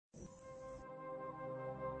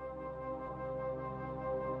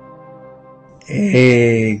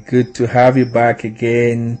Hey, good to have you back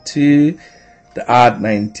again to the Art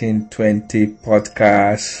 1920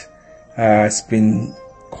 podcast. It's been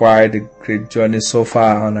quite a great journey so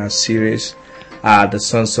far on our series, The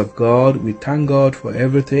Sons of God. We thank God for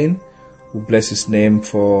everything. We bless His name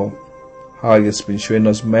for how He has been showing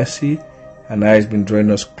us mercy and how He's been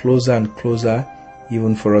drawing us closer and closer,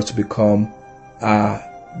 even for us to become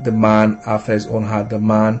the man after His own heart, the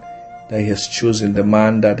man that He has chosen, the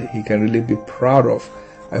man that He can really be proud of.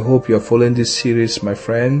 I hope you are following this series, my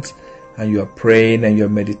friends, and you are praying and you are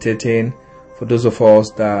meditating. For those of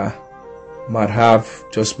us that might have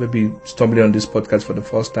just maybe stumbling on this podcast for the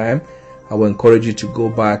first time, I will encourage you to go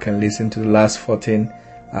back and listen to the last 14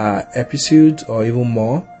 episodes or even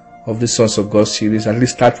more of the Sons of God series. At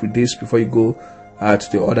least start with this before you go to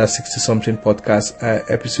the other 60-something podcast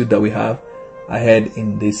episode that we have ahead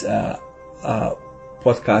in this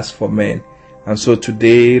podcast for men. And so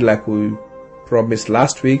today, like we promised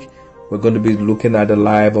last week, we're going to be looking at the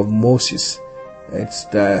life of Moses. It's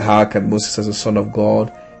how can Moses as a son of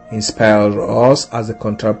God inspire us as the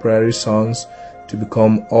contemporary sons to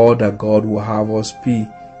become all that God will have us be,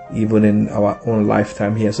 even in our own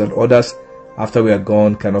lifetime here, so that others after we are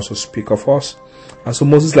gone can also speak of us. And so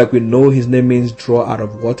Moses, like we know, his name means draw out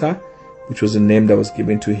of water, which was the name that was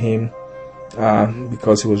given to him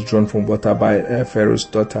because he was drawn from water by Pharaoh's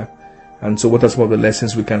daughter. And so what are some of the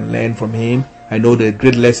lessons we can learn from him? I know the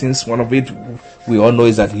great lessons. One of it we all know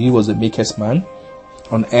is that he was the meekest man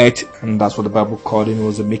on earth, and that's what the Bible called him. He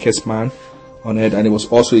was the meekest man on earth, and he was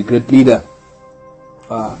also a great leader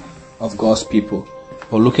of God's people.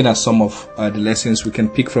 But looking at some of the lessons we can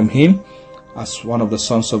pick from him as one of the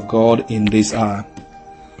sons of God in this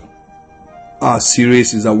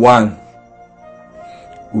series is one,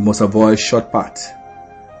 we must avoid short paths.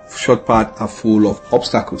 Short paths are full of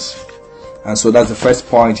obstacles. And so that's the first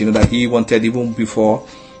point, that he wanted, even before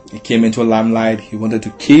he came into limelight, he wanted to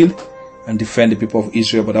kill and defend the people of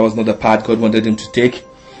Israel, but that was not the path God wanted him to take.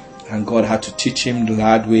 And God had to teach him the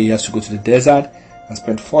hard way. He has to go to the desert and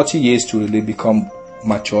spend 40 years to really become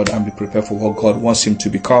matured and be prepared for what God wants him to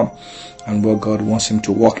become and what God wants him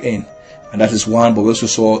to walk in. And that is one, but we also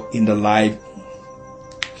saw in the life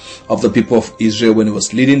of the people of Israel when he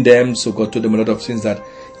was leading them. So God told them a lot of things that,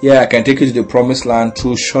 I can take you to the promised land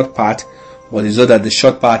through short path, but it's not that the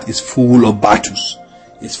short path is full of battles.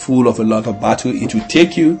 It's full of a lot of battle. It will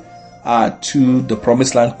take you to the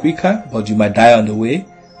promised land quicker, but you might die on the way,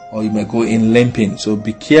 or you might go in limping. So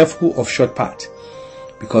be careful of short path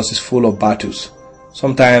because it's full of battles.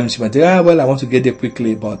 Sometimes you might say, I want to get there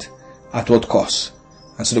quickly, but at what cost?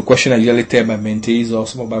 And so the question I usually tell my mentees or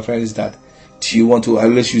some of my friends is that, I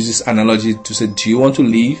always use this analogy to say, do you want to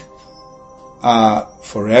live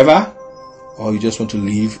forever, or you just want to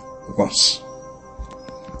live once?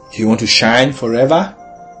 Do you want to shine forever,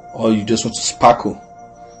 or you just want to sparkle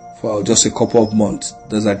for just a couple of months?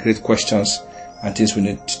 Those are great questions and things we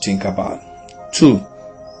need to think about. 2,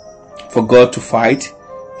 for God to fight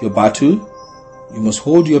your battle, you must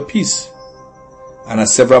hold your peace. And at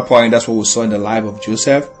several points, that's what we saw in the life of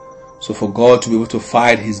Joseph. So for God to be able to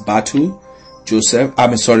fight his battle,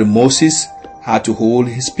 Moses had to hold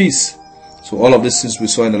his peace. So all of these things we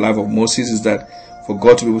saw in the life of Moses is that for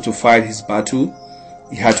God to be able to fight his battle,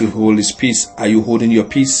 he had to hold his peace. Are you holding your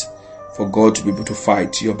peace for God to be able to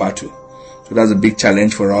fight your battle? So that's a big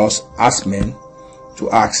challenge for us as men to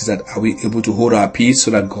ask, is that are we able to hold our peace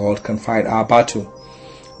so that God can fight our battle?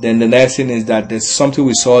 Then the next thing is that there's something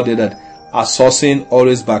we saw there, that outsourcing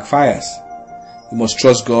always backfires. You must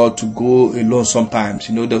trust God to go alone sometimes.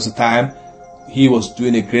 There was a time he was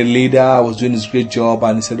doing a great leader, was doing his great job,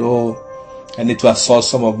 and he said, I need to outsource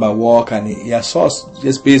some of my work, and he outsourced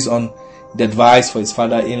just based on the advice for his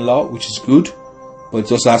father-in-law, which is good, but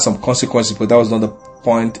it also has some consequences, but that was not the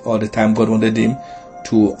point or the time God wanted him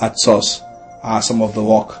to outsource some of the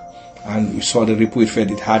work. And we saw the ripple effect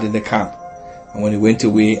it had in the camp, and when he went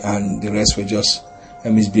away, and the rest were just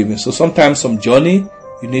misbehaving. So sometimes some journey,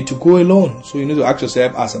 you need to go alone. So you need to ask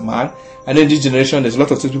yourself as a man. And in this generation, there's a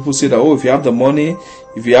lot of things people say that, if you have the money,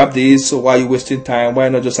 if you have this, so why are you wasting time? Why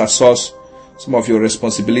not just outsource some of your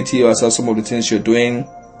responsibility or outsource some of the things you're doing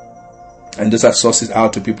and just outsource it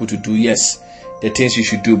out to people to do? Yes, the things you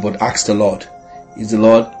should do, but ask the Lord. Is the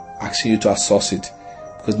Lord asking you to outsource it?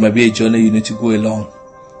 Because it might be a journey you need to go alone.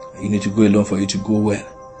 You need to go alone for you to go well.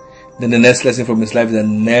 Then the next lesson from his life is that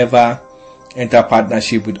never enter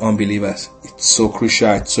partnership with unbelievers. It's so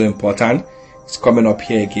crucial. It's so important. It's coming up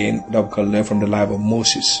here again that we can learn from the life of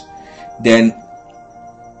Moses. Then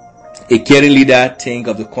a caring leader think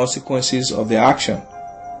of the consequences of their action.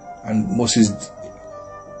 And Moses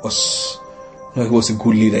was No, he was a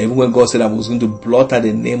good leader. Even when God said I was going to blot out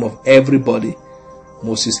the name of everybody,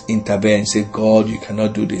 Moses intervened and said, God, you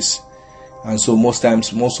cannot do this. And so most of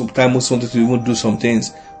the time, Moses wanted to even do some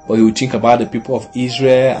things, but he would think about the people of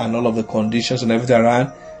Israel and all of the conditions and everything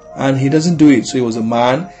around, and he doesn't do it. So he was a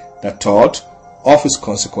man that thought of his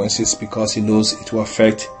consequences because he knows it will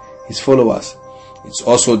affect his followers. It's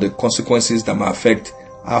also the consequences that might affect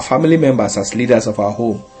our family members as leaders of our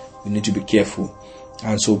home. We need to be careful.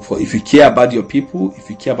 And so if you care about your people, if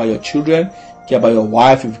you care about your children, care about your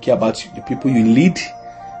wife, if you care about the people you lead,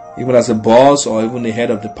 even as a boss or even the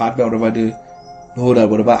head of department, or whatever, they know that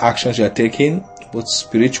whatever actions you are taking, both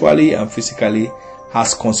spiritually and physically,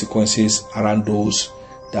 has consequences around those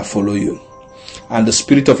that follow you. And the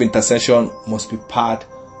spirit of intercession must be part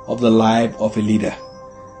of the life of a leader.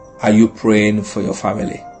 Are you praying for your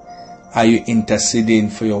family? Are you interceding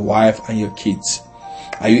for your wife and your kids?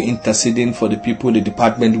 Are you interceding for the people in the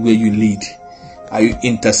department where you lead? Are you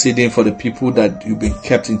interceding for the people that you've been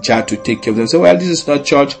kept in charge to take care of them? So, well, this is not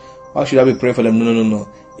church. Why should I be praying for them?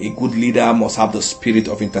 No. A good leader must have the spirit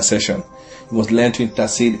of intercession. You must learn to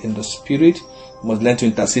intercede in the spirit. You must learn to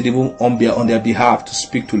intercede even on their behalf, to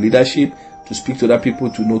speak to leadership, to speak to other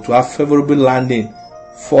people, to have favorable landing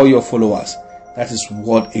for your followers. That is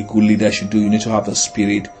what a good leader should do. You need to have the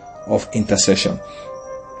spirit of intercession.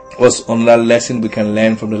 What's another lesson we can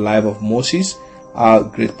learn from the life of Moses, our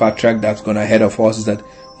great patriarch that's gone ahead of us, is that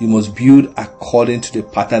you must build according to the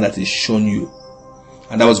pattern that is shown you.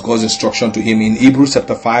 And that was God's instruction to him. In Hebrews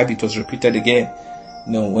chapter 5, it was repeated again.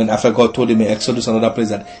 When after God told him in Exodus, another place,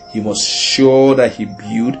 that he must show that he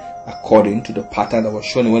built according to the pattern that was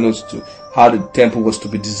shown him, when it was to how the temple was to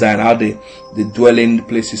be designed, how the dwelling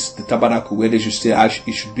places, the tabernacle, where they should stay, how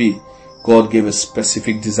it should be. God gave a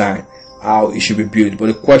specific design, how it should be built. But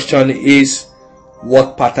the question is,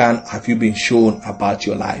 what pattern have you been shown about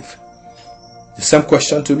your life? The same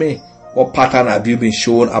question to me. What pattern have you been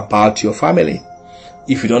shown about your family?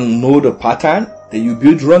 If you don't know the pattern, then you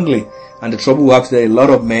build wrongly. And the trouble we have today, a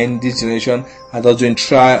lot of men this generation are just doing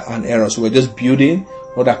trial and error. So we're just building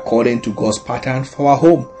not according to God's pattern for our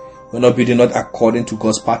home. We're not building not according to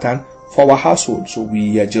God's pattern for our household. So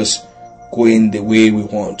we are just going the way we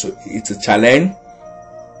want. So it's a challenge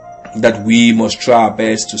that we must try our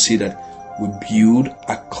best to see that we build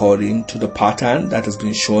according to the pattern that has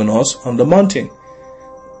been shown us on the mountain.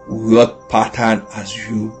 What pattern has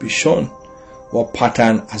you been shown? What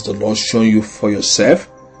pattern has the Lord shown you for yourself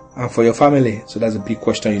and for your family? So that's a big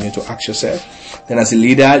question you need to ask yourself. Then as a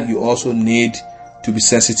leader, you also need to be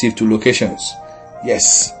sensitive to locations.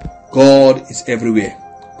 Yes, God is everywhere,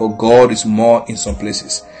 but God is more in some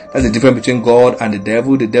places. That's the difference between God and the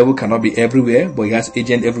devil. The devil cannot be everywhere, but he has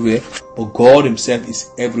agent everywhere. But God himself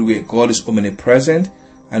is everywhere. God is omnipresent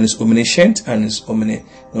and is omniscient and is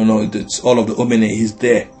it's all of the omni. He's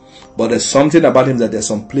there. But there's something about him that there's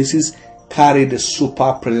some places carry the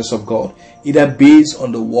super presence of God, either based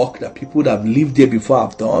on the work that people that have lived there before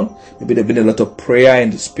have done. Maybe there's been a lot of prayer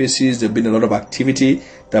in the spaces, there's been a lot of activity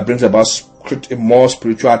that brings about a more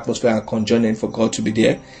spiritual atmosphere and conjoining for God to be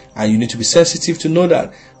there, and you need to be sensitive to know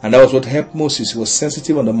that. And that was what helped Moses. He was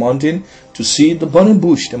sensitive on the mountain to see the burning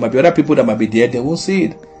bush. There might be other people that might be there, they won't see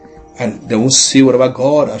it, and they won't see whatever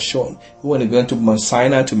God has shown. When they went to Mount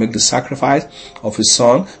Sinai to make the sacrifice of his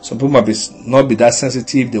son, some people might not be that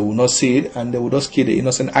sensitive, they will not see it, and they will just kill the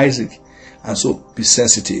innocent Isaac. And so be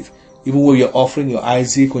sensitive. Even when you're offering your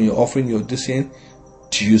Isaac, when you're offering your thing,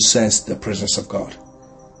 do you sense the presence of God?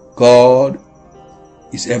 God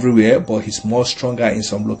is everywhere, but he's more stronger in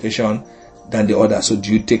some location than the other. So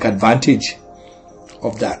do you take advantage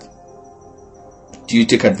of that? Do you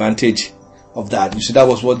take advantage of that? You see, that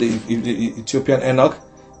was what the Ethiopian Enoch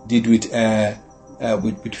did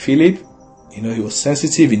with Philip. He was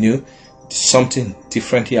sensitive. He knew something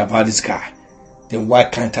different here about this guy. Then why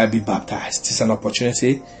can't I be baptized? This is an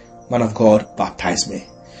opportunity. Man of God, baptize me.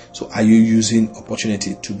 So are you using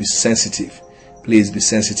opportunity to be sensitive? Please be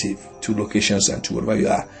sensitive to locations and to wherever you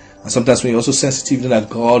are. And sometimes when you're also sensitive, that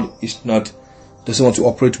God doesn't want to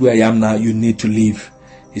operate where I am now, you need to leave.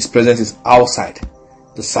 His presence is outside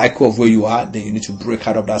the cycle of where you are. Then you need to break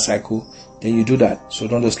out of that cycle. Then you do that. So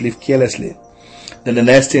don't just live carelessly. Then the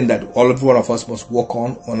next thing that all of one of us must work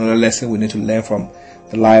on, another lesson we need to learn from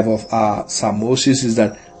the life of Sir Moses, is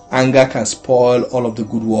that anger can spoil all of the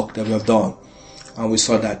good work that we have done. And we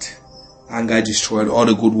saw that anger destroyed all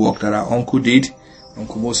the good work that our Uncle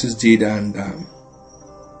Moses did, and at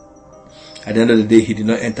the end of the day, he did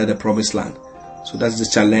not enter the promised land. So that's the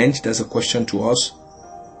challenge. That's a question to us.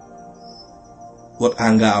 What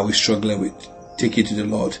anger are we struggling with? Take it to the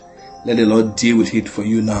Lord. Let the Lord deal with it for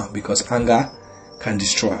you now, because anger can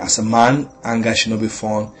destroy. As a man, anger should not be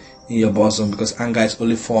found in your bosom, because anger is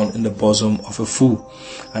only found in the bosom of a fool.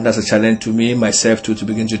 And that's a challenge to me, myself too, to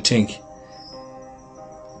begin to think,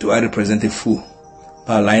 do I represent a fool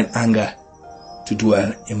by allowing anger to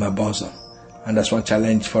dwell in my bosom? And that's one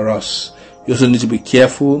challenge for us. You also need to be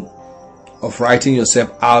careful of writing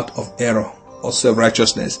yourself out of error or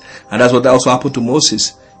self-righteousness. And that's what also happened to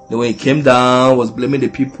Moses. When he came down, was blaming the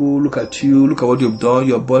people, look at you, look at what you've done,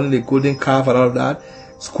 you're burning the golden calf and all of that.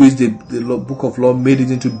 Squeezed the book of law, made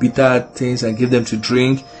it into bitter things and gave them to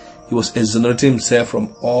drink. He was exonerating himself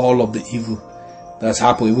from all of the evil that's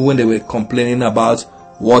happened. Even when they were complaining about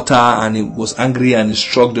water and he was angry and he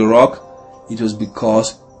struck the rock, it was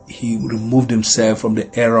because he removed himself from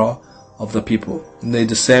the error of the people.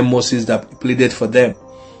 The same Moses that pleaded for them.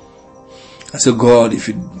 I said, God, if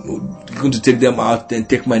you're going to take them out, then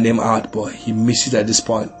take my name out. But he missed it at this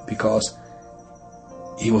point because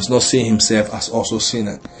he was not seeing himself as also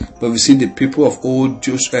sinner. But we see the people of old,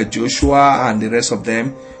 Joshua and the rest of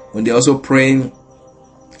them, when they're also praying,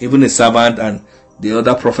 even the servant and the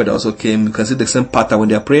other prophet also came. You can see the same pattern. When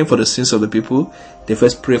they're praying for the sins of the people, they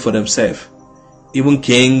first pray for themselves. Even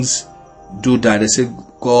kings do that. They say,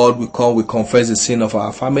 God, we come, we confess the sin of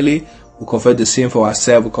our family, we confess the sin for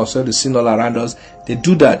ourselves, we confess the sin all around us. They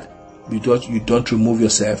do that. You don't remove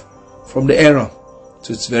yourself from the error.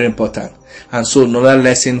 So it's very important. And so another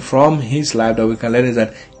lesson from his life that we can learn is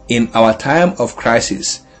that in our time of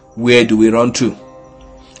crisis, where do we run to?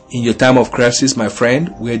 In your time of crisis, my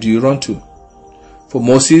friend, where do you run to? For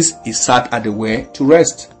Moses, he sat at the well to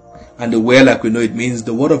rest. And the well, like we know, it means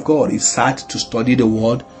the word of God. He sat to study the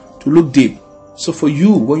word, to look deep. So for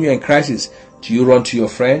you, when you're in crisis, do you run to your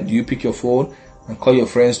friend? Do you pick your phone and call your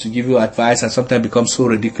friends to give you advice, and sometimes becomes so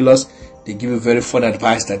ridiculous? They give you very fun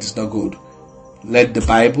advice that is not good. Let the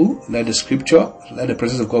Bible, let the scripture, let the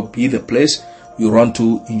presence of God be the place you run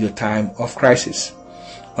to in your time of crisis.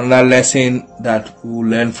 Another lesson that we will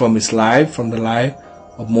learn from his life, from the life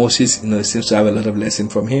of Moses, it seems to have a lot of lesson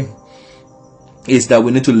from him, is that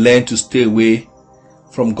we need to learn to stay away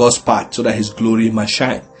from God's path so that his glory might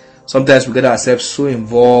shine. Sometimes we get ourselves so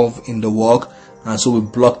involved in the work, and so we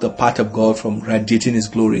block the path of God from radiating his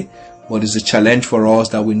glory. But it's a challenge for us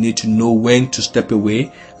that we need to know when to step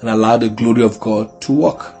away and allow the glory of God to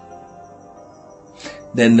work.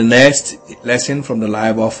 Then the next lesson from the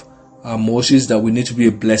life of Moses, that we need to be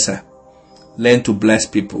a blesser. Learn to bless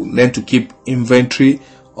people. Learn to keep inventory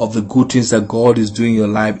of the good things that God is doing in your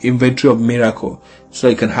life. Inventory of miracle, so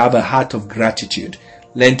you can have a heart of gratitude.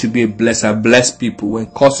 Learn to be a blesser. Bless people. When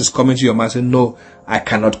curse is coming to your mind, say, no, I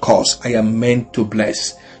cannot curse. I am meant to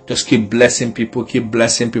bless. Just keep blessing people. Keep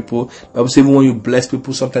blessing people. But even when you bless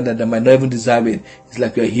people, sometimes that they might not even deserve it. It's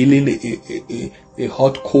like you're healing a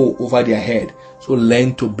hot coal over their head. So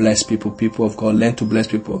learn to bless people. People of God, learn to bless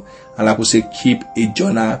people. And like we say, keep a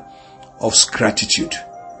journal of gratitude.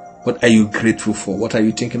 What are you grateful for? What are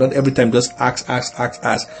you thinking? Not every time, just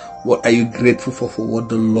ask. What are you grateful for what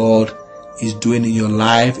the Lord is doing in your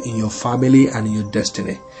life, in your family, and in your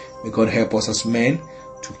destiny? May God help us as men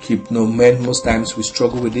to keep, men, most times we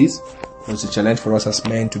struggle with this, but it's a challenge for us as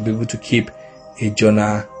men to be able to keep a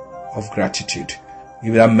journal of gratitude.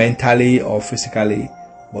 Either mentally or physically,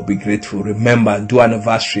 but be grateful. Remember, do an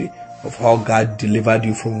anniversary of how God delivered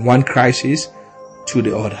you from one crisis to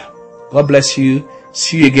the other. God bless you.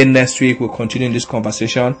 See you again next week. We'll continue in this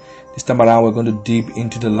conversation. This time around, we're going to deep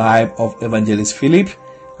into the life of Evangelist Philip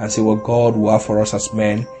and see what God will have for us as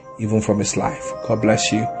men, even from his life. God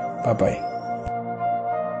bless you. Bye-bye.